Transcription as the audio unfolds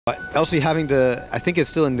LC having the, I think it's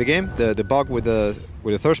still in the game, the bug with the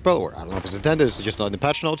thirst spell, or I don't know if it's intended, it's just not in the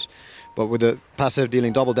patch notes, but with the passive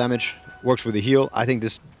dealing double damage, works with the heal. I think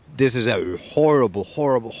this is a horrible,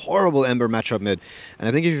 horrible, horrible Ember matchup mid. And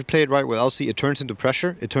I think if you play it right with LC, it turns into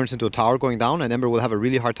pressure, it turns into a tower going down, and Ember will have a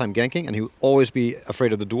really hard time ganking, and he will always be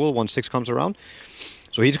afraid of the duel once 6 comes around.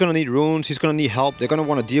 So he's going to need runes, he's going to need help, they're going to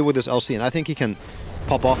want to deal with this LC, and I think he can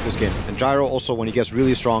pop off this game. And Gyro also, when he gets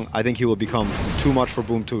really strong, I think he will become too much for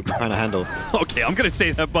Boom to kind of handle. Okay, I'm going to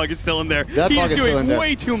say that bug is still in there. That He's doing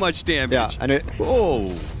way too much damage. Yeah, and it...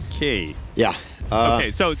 Okay. Yeah.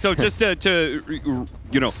 Okay, so just to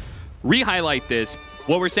you know, re-highlight this,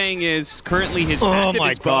 what we're saying is currently his passive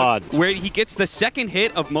is bug, where he gets the second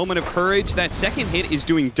hit of Moment of Courage. That second hit is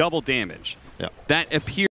doing double damage. Yeah. That appears